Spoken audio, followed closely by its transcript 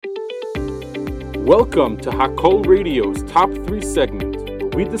Welcome to Hakol Radio's Top 3 segment, where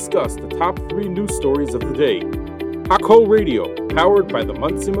we discuss the top 3 news stories of the day. Hakol Radio, powered by the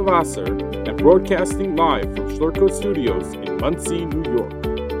Monsey Mavasser and broadcasting live from Schlurko Studios in Monsey, New York.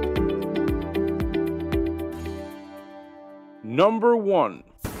 Number 1.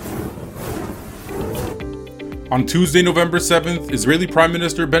 On Tuesday, November 7th, Israeli Prime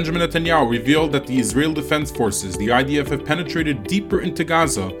Minister Benjamin Netanyahu revealed that the Israel Defense Forces, the IDF, have penetrated deeper into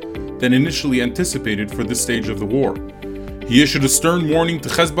Gaza than initially anticipated for this stage of the war. He issued a stern warning to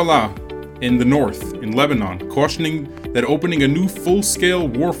Hezbollah in the north, in Lebanon, cautioning that opening a new full-scale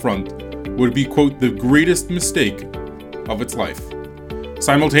war front would be, quote, the greatest mistake of its life.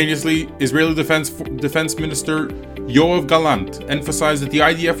 Simultaneously, Israeli Defense Minister Yoav Gallant emphasized that the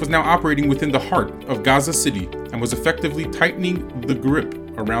IDF was now operating within the heart of Gaza City and was effectively tightening the grip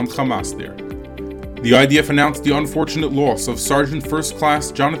around Hamas there. The IDF announced the unfortunate loss of Sergeant First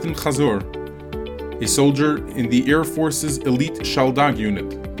Class Jonathan Chazor, a soldier in the Air Force's elite Shaldag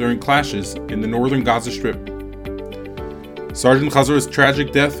unit, during clashes in the northern Gaza Strip. Sergeant Chazor's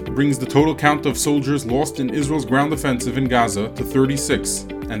tragic death brings the total count of soldiers lost in Israel's ground offensive in Gaza to 36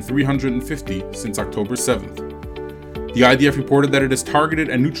 and 350 since October 7th. The IDF reported that it has targeted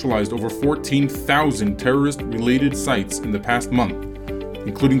and neutralized over 14,000 terrorist-related sites in the past month,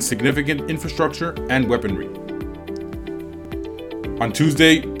 including significant infrastructure and weaponry. On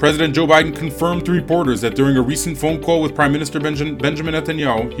Tuesday, President Joe Biden confirmed to reporters that during a recent phone call with Prime Minister Benjamin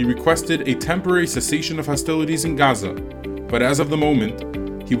Netanyahu, he requested a temporary cessation of hostilities in Gaza, but as of the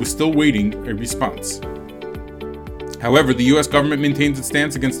moment, he was still waiting a response. However, the U.S. government maintains its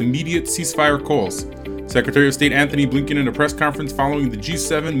stance against immediate ceasefire calls. Secretary of State Anthony Blinken, in a press conference following the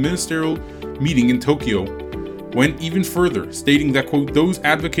G7 ministerial meeting in Tokyo, went even further, stating that, quote, those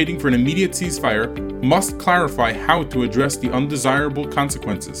advocating for an immediate ceasefire must clarify how to address the undesirable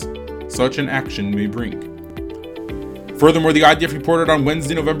consequences such an action may bring. Furthermore, the IDF reported on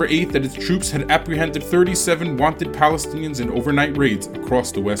Wednesday, November 8th, that its troops had apprehended 37 wanted Palestinians in overnight raids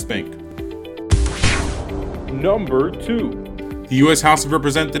across the West Bank. Number 2. The U.S. House of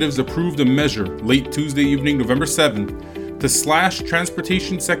Representatives approved a measure late Tuesday evening, November 7th, to slash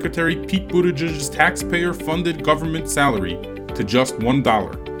Transportation Secretary Pete Buttigieg's taxpayer-funded government salary to just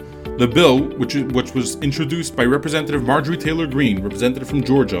 $1. The bill, which was introduced by Representative Marjorie Taylor Greene, representative from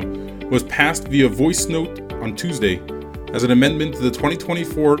Georgia, was passed via voice note on Tuesday as an amendment to the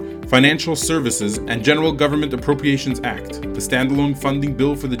 2024 Financial Services and General Government Appropriations Act, the standalone funding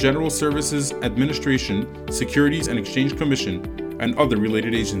bill for the General Services Administration, Securities and Exchange Commission, and other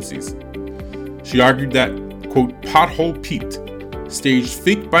related agencies. She argued that, quote, Pothole Pete staged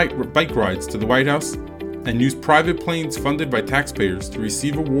fake bike rides to the White House and used private planes funded by taxpayers to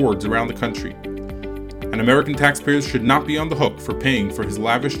receive awards around the country. And American taxpayers should not be on the hook for paying for his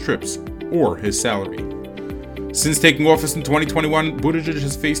lavish trips or his salary. Since taking office in 2021, Buttigieg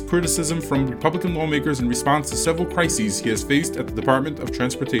has faced criticism from Republican lawmakers in response to several crises he has faced at the Department of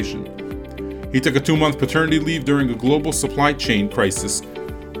Transportation. He took a 2-month paternity leave during a global supply chain crisis,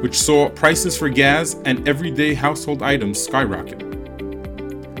 which saw prices for gas and everyday household items skyrocket.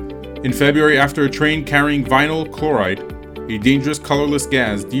 In February, after a train carrying vinyl chloride, a dangerous colorless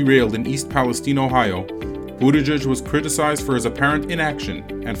gas, derailed in East Palestine, Ohio, Buttigieg was criticized for his apparent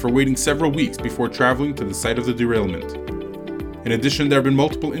inaction and for waiting several weeks before traveling to the site of the derailment. In addition, there have been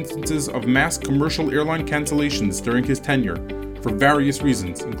multiple instances of mass commercial airline cancellations during his tenure for various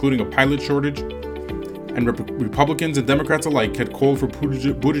reasons, including a pilot shortage, and Republicans and Democrats alike had called for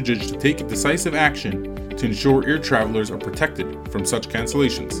Buttigieg to take decisive action to ensure air travelers are protected from such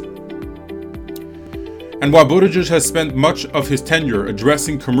cancellations. And while Buttigieg has spent much of his tenure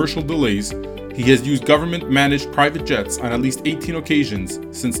addressing commercial delays, he has used government-managed private jets on at least 18 occasions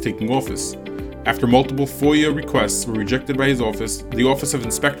since taking office. After multiple FOIA requests were rejected by his office, the Office of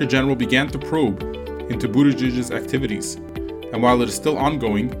Inspector General began to probe into Buttigieg's activities. And while it is still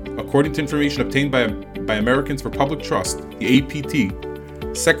ongoing, according to information obtained by Americans for Public Trust, the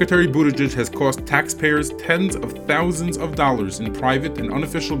APT, Secretary Buttigieg has cost taxpayers tens of thousands of dollars in private and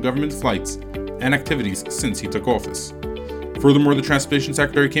unofficial government flights and activities since he took office. Furthermore, the Transportation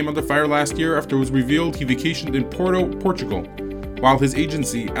Secretary came under fire last year after it was revealed he vacationed in Porto, Portugal, while his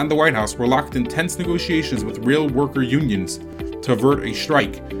agency and the White House were locked in tense negotiations with rail worker unions to avert a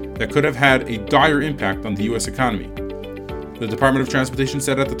strike that could have had a dire impact on the U.S. economy. The Department of Transportation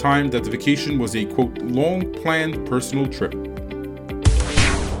said at the time that the vacation was a, quote, long-planned personal trip.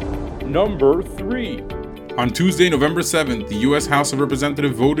 Number 3. On Tuesday, November 7th, the U.S. House of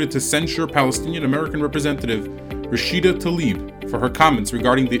Representatives voted to censure Palestinian-American Representative Rashida Tlaib for her comments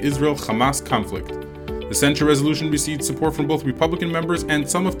regarding the Israel-Hamas conflict. The censure resolution received support from both Republican members and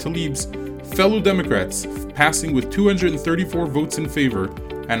some of Tlaib's fellow Democrats, passing with 234 votes in favor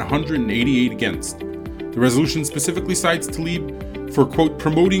and 188 against. The resolution specifically cites Tlaib for, quote,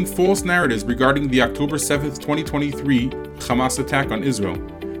 promoting false narratives regarding the October 7th, 2023 Hamas attack on Israel,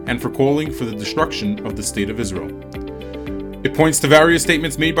 and for calling for the destruction of the State of Israel. It points to various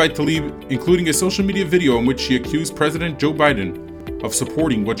statements made by Tlaib, including a social media video in which she accused President Joe Biden of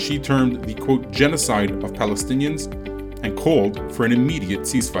supporting what she termed the, quote, genocide of Palestinians, and called for an immediate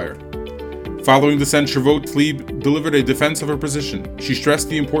ceasefire. Following the censure vote, Tlaib delivered a defense of her position. She stressed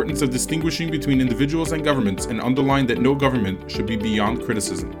the importance of distinguishing between individuals and governments and underlined that no government should be beyond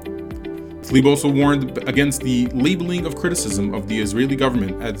criticism. Tlaib also warned against the labeling of criticism of the Israeli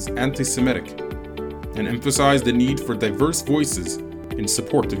government as anti-Semitic and emphasized the need for diverse voices in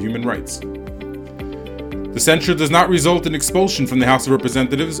support of human rights. The censure does not result in expulsion from the House of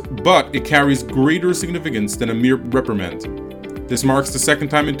Representatives, but it carries greater significance than a mere reprimand. This marks the second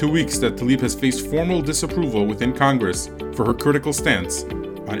time in 2 weeks that Tlaib has faced formal disapproval within Congress for her critical stance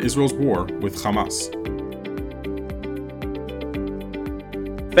on Israel's war with Hamas.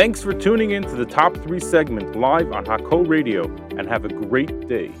 Thanks for tuning in to the Top 3 segment live on Hakol Radio, and have a great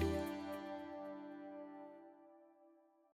day.